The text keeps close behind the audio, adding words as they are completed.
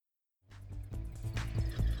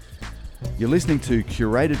You're listening to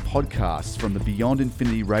curated podcasts from the Beyond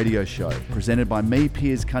Infinity radio show, presented by me,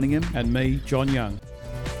 Piers Cunningham. And me, John Young.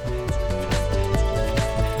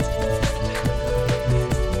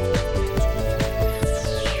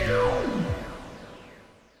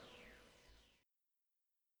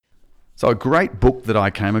 So a great book that I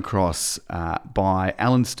came across by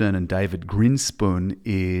Alan Stern and David Grinspoon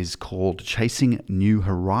is called Chasing New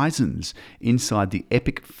Horizons, Inside the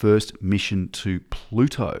Epic First Mission to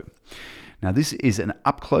Pluto. Now this is an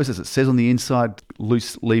up-close, as it says on the inside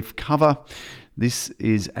loose leaf cover, this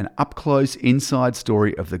is an up-close inside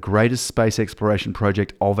story of the greatest space exploration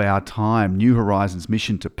project of our time, New Horizons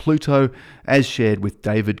mission to Pluto, as shared with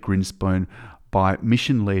David Grinspoon by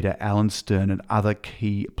mission leader Alan Stern and other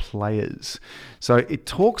key players. So it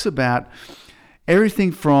talks about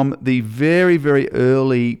everything from the very, very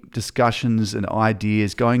early discussions and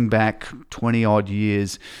ideas going back 20 odd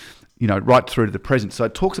years, right through to the present. So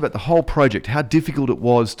it talks about the whole project, how difficult it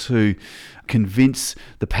was to convince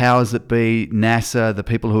the powers that be, NASA, the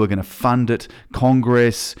people who are going to fund it,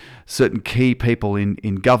 Congress, certain key people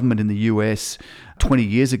in government in the US 20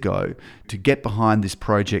 years ago to get behind this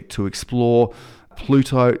project to explore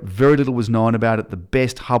Pluto. Very little was known about it. The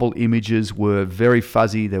best Hubble images were very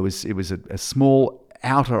fuzzy. It was a small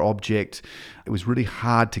outer object. It was really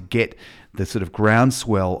hard to get the sort of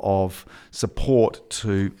groundswell of support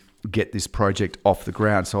to get this project off the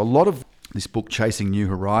ground. So a lot of this book, Chasing New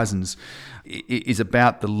Horizons, is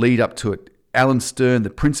about the lead up to it. Alan Stern,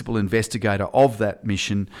 the principal investigator of that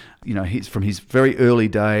mission, he's from his very early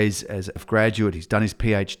days as a graduate, he's done his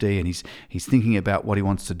PhD and he's thinking about what he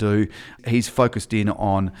wants to do. He's focused in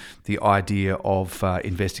on the idea of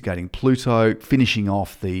investigating Pluto, finishing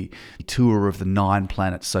off the tour of the 9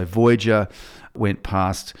 planets. So Voyager went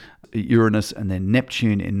past Uranus and then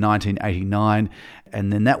Neptune in 1989,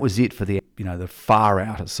 and then that was it for the far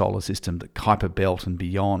outer solar system, the Kuiper Belt and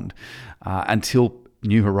beyond, until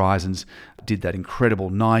New Horizons did that incredible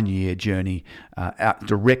 9-year journey out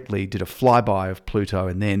directly, did a flyby of Pluto,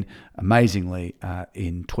 and then amazingly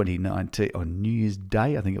in 2019, on New Year's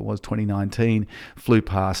Day, I think it was 2019, flew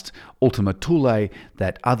past Ultima Thule,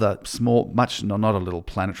 that other small, not a little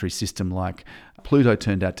planetary system like Pluto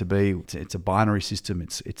turned out to be. It's a binary system.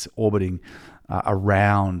 It's orbiting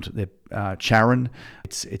around Charon,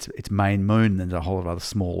 its main moon, and then a whole lot of other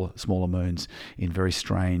smaller moons in very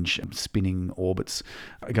strange spinning orbits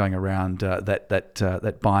going around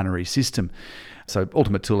that binary system. So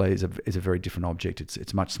Ultima Thule is a very different object.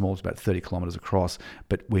 It's much smaller. It's about 30 kilometers across,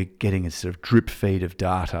 but we're getting a sort of drip feed of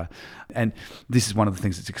data, and this is one of the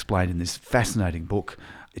things that's explained in this fascinating book,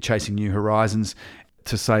 Chasing New Horizons.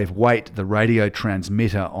 To save weight, the radio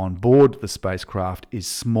transmitter on board the spacecraft is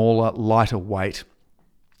smaller, lighter weight,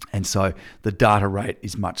 and so the data rate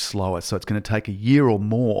is much slower. So it's going to take a year or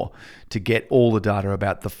more to get all the data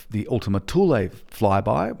about the Ultima Thule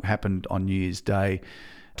flyby. Happened on New Year's Day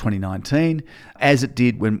 2019, as it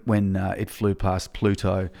did when it flew past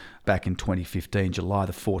Pluto back in 2015, July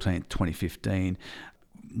the 14th, 2015.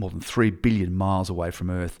 More than 3 billion miles away from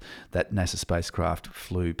Earth, that NASA spacecraft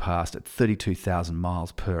flew past at 32,000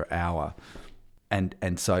 miles per hour.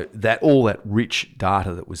 And so that all that rich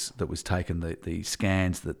data that was taken, the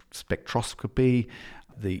scans, the spectroscopy,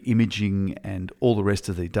 the imaging, and all the rest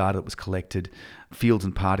of the data that was collected, fields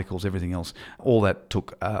and particles, everything else, all that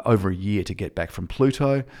took over a year to get back from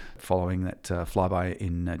Pluto following that flyby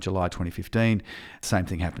in July 2015. Same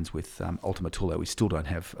thing happens with Ultima Thule. We still don't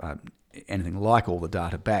have anything like all the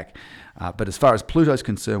data back. But as far as Pluto's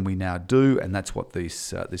concerned, we now do, and that's what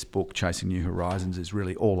this book, Chasing New Horizons, is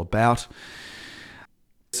really all about.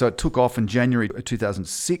 So it took off in January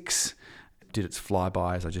 2006, did its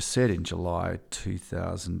flyby, as I just said, in July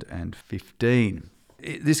 2015.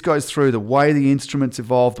 This goes through the way the instruments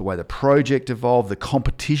evolved, the way the project evolved, the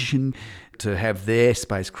competition to have their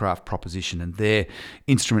spacecraft proposition and their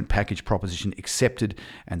instrument package proposition accepted,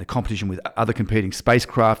 and the competition with other competing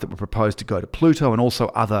spacecraft that were proposed to go to Pluto, and also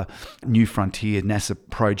other new frontier NASA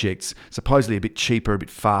projects, supposedly a bit cheaper, a bit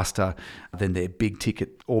faster than their big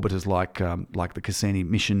ticket orbiters like the Cassini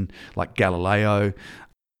mission, like Galileo.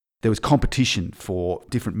 There was competition for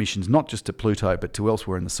different missions, not just to Pluto, but to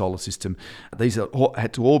elsewhere in the solar system. These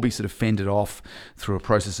had to all be sort of fended off through a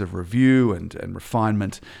process of review and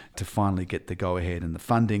refinement to finally get the go-ahead and the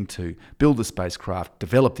funding to build the spacecraft,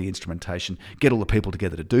 develop the instrumentation, get all the people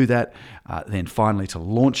together to do that, then finally to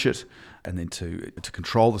launch it and then to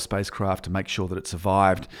control the spacecraft, to make sure that it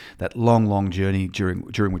survived that long journey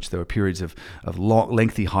during which there were periods of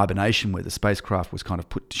lengthy hibernation where the spacecraft was kind of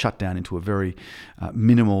shut down into a very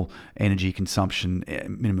minimal energy consumption,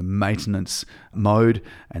 minimum maintenance mode,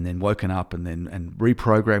 and then woken up and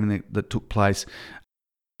reprogramming that took place.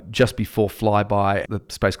 Just before flyby, the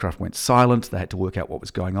spacecraft went silent. They had to work out what was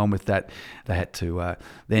going on with that. They had to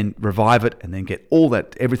then revive it and then get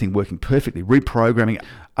everything working perfectly, reprogramming,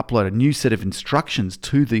 upload a new set of instructions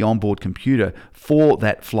to the onboard computer for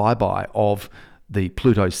that flyby of the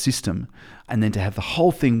Pluto system, and then to have the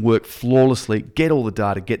whole thing work flawlessly, get all the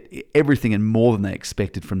data, get everything and more than they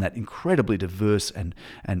expected from that incredibly diverse and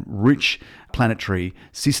rich planetary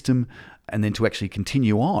system, and then to actually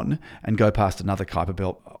continue on and go past another Kuiper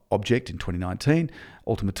Belt object in 2019,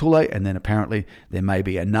 Ultima Thule, and then apparently there may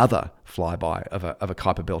be another flyby of a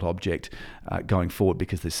Kuiper Belt object going forward,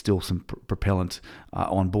 because there's still some propellant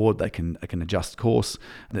on board. They can adjust course.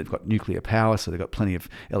 They've got nuclear power, so they've got plenty of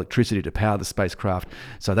electricity to power the spacecraft.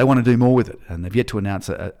 So they want to do more with it, and they've yet to announce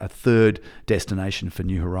a third destination for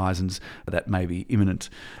New Horizons. That may be imminent.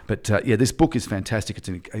 But this book is fantastic.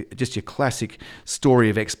 It's just your classic story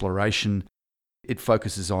of exploration. It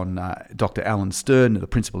focuses on Dr. Alan Stern, the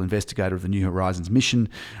principal investigator of the New Horizons mission.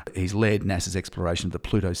 He's led NASA's exploration of the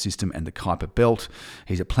Pluto system and the Kuiper Belt.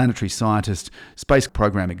 He's a planetary scientist, space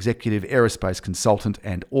program executive, aerospace consultant,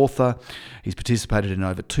 and author. He's participated in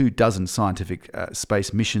over 24 scientific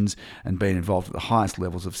space missions and been involved at the highest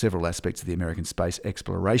levels of several aspects of the American space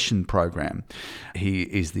exploration program. He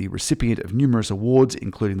is the recipient of numerous awards,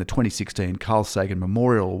 including the 2016 Carl Sagan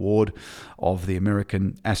Memorial Award of the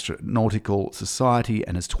American Astronautical Society,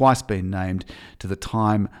 and has twice been named to the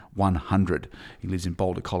Time 100. He lives in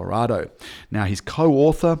Boulder, Colorado. Now, his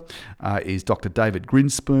co-author is Dr. David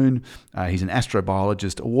Grinspoon. He's an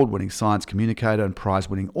astrobiologist, award-winning science communicator, and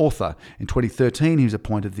prize-winning author. In 2013, he was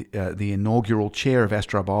appointed the inaugural chair of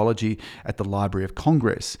astrobiology at the Library of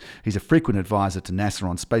Congress. He's a frequent advisor to NASA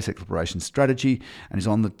on space exploration strategy, and is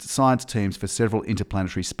on the science teams for several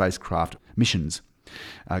interplanetary spacecraft missions.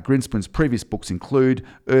 Grinspoon's previous books include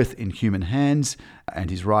Earth in Human Hands, and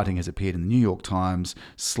his writing has appeared in the New York Times,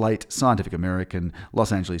 Slate, Scientific American,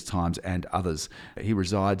 Los Angeles Times, and others. He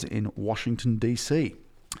resides in Washington, D.C.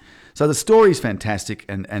 So the story is fantastic,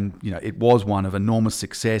 and it was one of enormous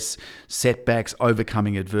success, setbacks,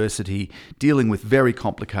 overcoming adversity, dealing with very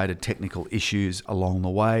complicated technical issues along the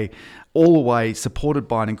way, all the way supported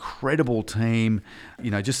by an incredible team.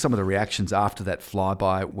 Just some of the reactions after that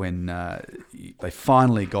flyby when they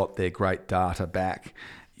finally got their great data back.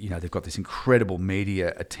 They've got this incredible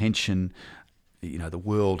media attention. The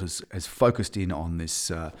world has focused in on this,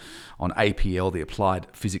 on APL, the Applied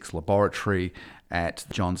Physics Laboratory at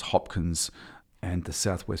Johns Hopkins, and the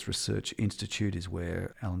Southwest Research Institute is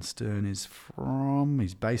where Alan Stern is from.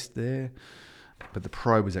 He's based there. But the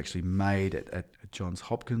probe was actually made at Johns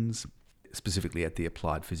Hopkins, specifically at the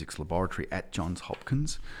Applied Physics Laboratory at Johns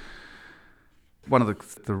Hopkins. One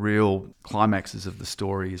of the real climaxes of the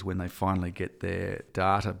story is when they finally get their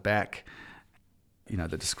data back.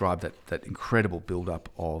 They describe that incredible build-up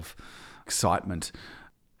of excitement.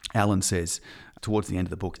 Alan says, towards the end of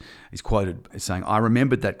the book, he's quoted as saying, "I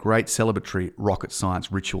remembered that great celebratory rocket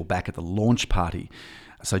science ritual back at the launch party.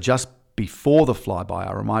 So just before the flyby,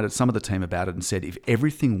 I reminded some of the team about it and said, if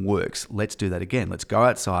everything works, let's do that again. Let's go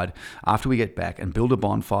outside after we get back and build a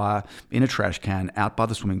bonfire in a trash can out by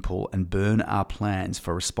the swimming pool and burn our plans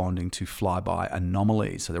for responding to flyby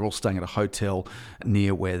anomalies." So they're all staying at a hotel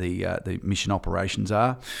near where the mission operations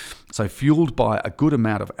are. "So fueled by a good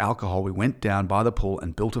amount of alcohol, we went down by the pool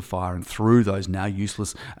and built a fire and threw those now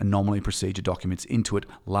useless anomaly procedure documents into it,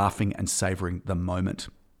 laughing and savoring the moment.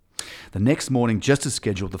 The next morning, just as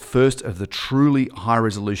scheduled, the first of the truly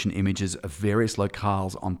high-resolution images of various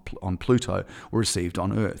locales on Pluto were received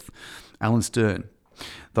on Earth." Alan Stern: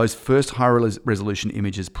 "Those first high-resolution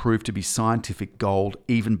images proved to be scientific gold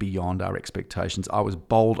even beyond our expectations. I was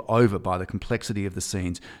bowled over by the complexity of the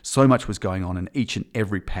scenes. So much was going on in each and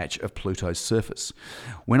every patch of Pluto's surface.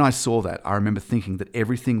 When I saw that, I remember thinking that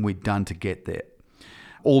everything we'd done to get there,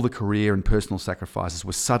 all the career and personal sacrifices,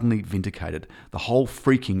 were suddenly vindicated. The whole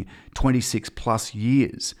freaking 26 plus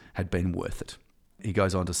years had been worth it." He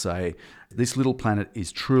goes on to say, "This little planet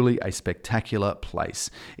is truly a spectacular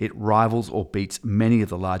place. It rivals or beats many of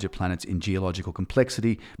the larger planets in geological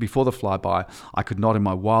complexity. Before the flyby, I could not in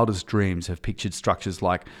my wildest dreams have pictured structures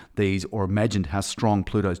like these or imagined how strong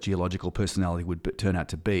Pluto's geological personality would turn out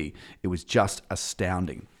to be. It was just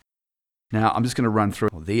astounding." Now, I'm just going to run through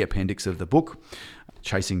the appendix of the book,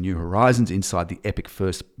 Chasing New Horizons, Inside the Epic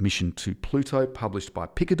First Mission to Pluto, published by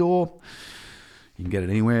Picador. You can get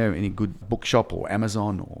it anywhere, any good bookshop or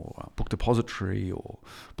Amazon or Book Depository or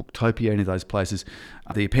Booktopia, any of those places.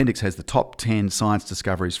 The appendix has the top 10 science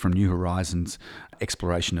discoveries from New Horizons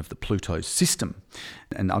exploration of the Pluto system.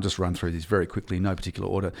 And I'll just run through these very quickly in no particular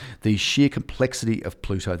order. The sheer complexity of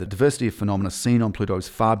Pluto, the diversity of phenomena seen on Pluto is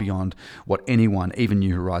far beyond what anyone, even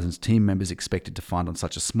New Horizons team members, expected to find on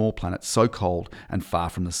such a small planet so cold and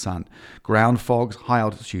far from the sun. Ground fogs, high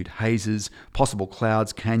altitude hazes, possible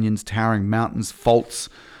clouds, canyons, towering mountains, faults,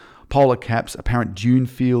 polar caps, apparent dune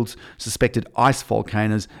fields, suspected ice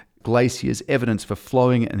volcanoes, glaciers, evidence for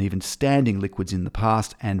flowing and even standing liquids in the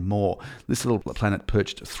past, and more. This little planet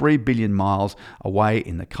perched 3 billion miles away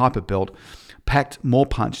in the Kuiper Belt, packed more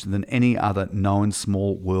punch than any other known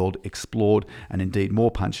small world explored, and indeed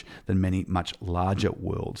more punch than many much larger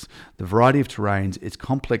worlds. The variety of terrains, its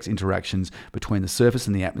complex interactions between the surface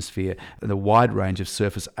and the atmosphere, and the wide range of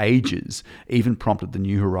surface ages even prompted the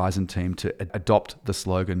New Horizon team to adopt the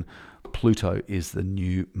slogan, "Pluto is the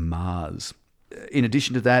new Mars." In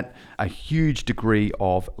addition to that, a huge degree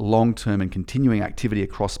of long-term and continuing activity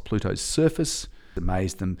across Pluto's surface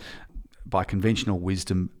amazed them. By conventional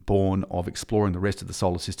wisdom born of exploring the rest of the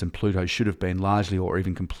solar system, Pluto should have been largely or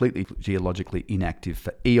even completely geologically inactive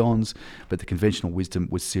for eons, but the conventional wisdom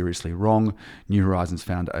was seriously wrong. New Horizons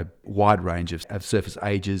found a wide range of surface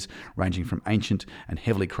ages, ranging from ancient and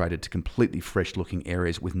heavily cratered to completely fresh-looking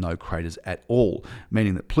areas with no craters at all,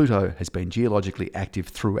 meaning that Pluto has been geologically active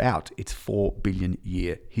throughout its 4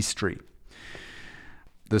 billion-year history.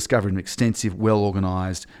 The discovery of extensive,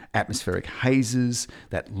 well-organised atmospheric hazes,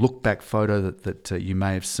 that look-back photo that you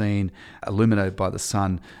may have seen, illuminated by the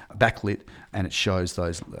sun, backlit, and it shows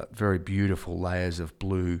those very beautiful layers of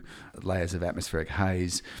blue, layers of atmospheric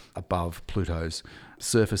haze above Pluto's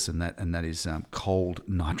surface, and that is cold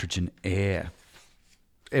nitrogen air.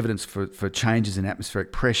 Evidence for changes in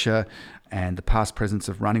atmospheric pressure and the past presence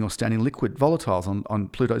of running or standing liquid volatiles on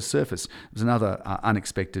Pluto's surface. It was another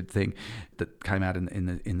unexpected thing that came out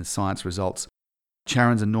in the science results.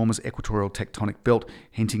 Charon's enormous equatorial tectonic belt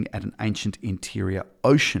hinting at an ancient interior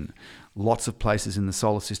ocean. Lots of places in the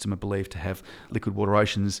solar system are believed to have liquid water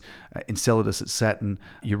oceans. Enceladus at Saturn,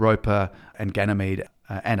 Europa and Ganymede,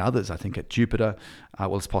 and others, I think, at Jupiter.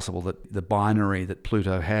 Well, it's possible that the binary that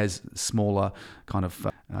Pluto has, smaller kind of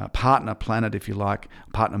partner planet, if you like,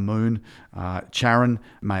 partner moon, Charon,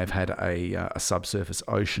 may have had a subsurface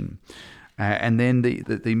ocean. And then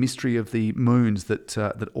the mystery of the moons that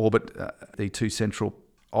orbit the two central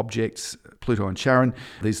objects, Pluto and Charon.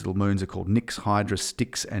 These little moons are called Nix, Hydra,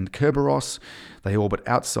 Styx, and Kerberos. They orbit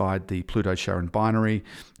outside the Pluto-Charon binary.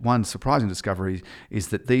 One surprising discovery is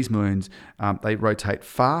that these moons, they rotate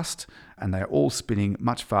fast, and they are all spinning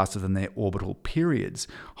much faster than their orbital periods.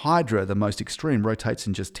 Hydra, the most extreme, rotates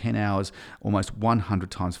in just 10 hours, almost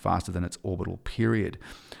 100 times faster than its orbital period.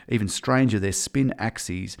 Even stranger, their spin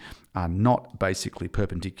axes are not basically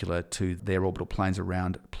perpendicular to their orbital planes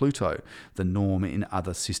around Pluto, the norm in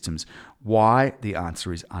other systems. Why? The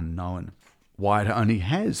answer is unknown. Why it only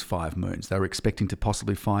has 5 moons. They were expecting to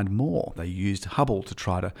possibly find more. They used Hubble to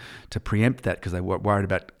try to preempt that because they were worried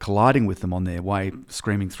about colliding with them on their way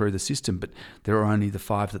screaming through the system. But there are only the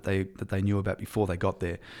 5 that they knew about before they got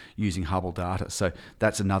there using Hubble data. So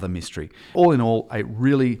that's another mystery. All in all, a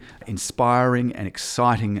really inspiring and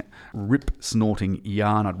exciting, rip-snorting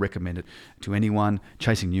yarn. I'd recommend it to anyone.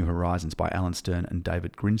 Chasing New Horizons by Alan Stern and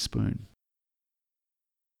David Grinspoon.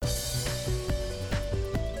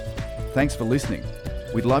 Thanks for listening.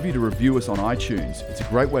 We'd love you to review us on iTunes. It's a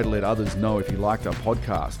great way to let others know if you liked our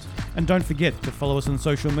podcast. And don't forget to follow us on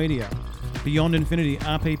social media. Beyond Infinity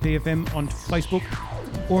RPPFM on Facebook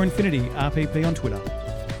or Infinity RPP on Twitter.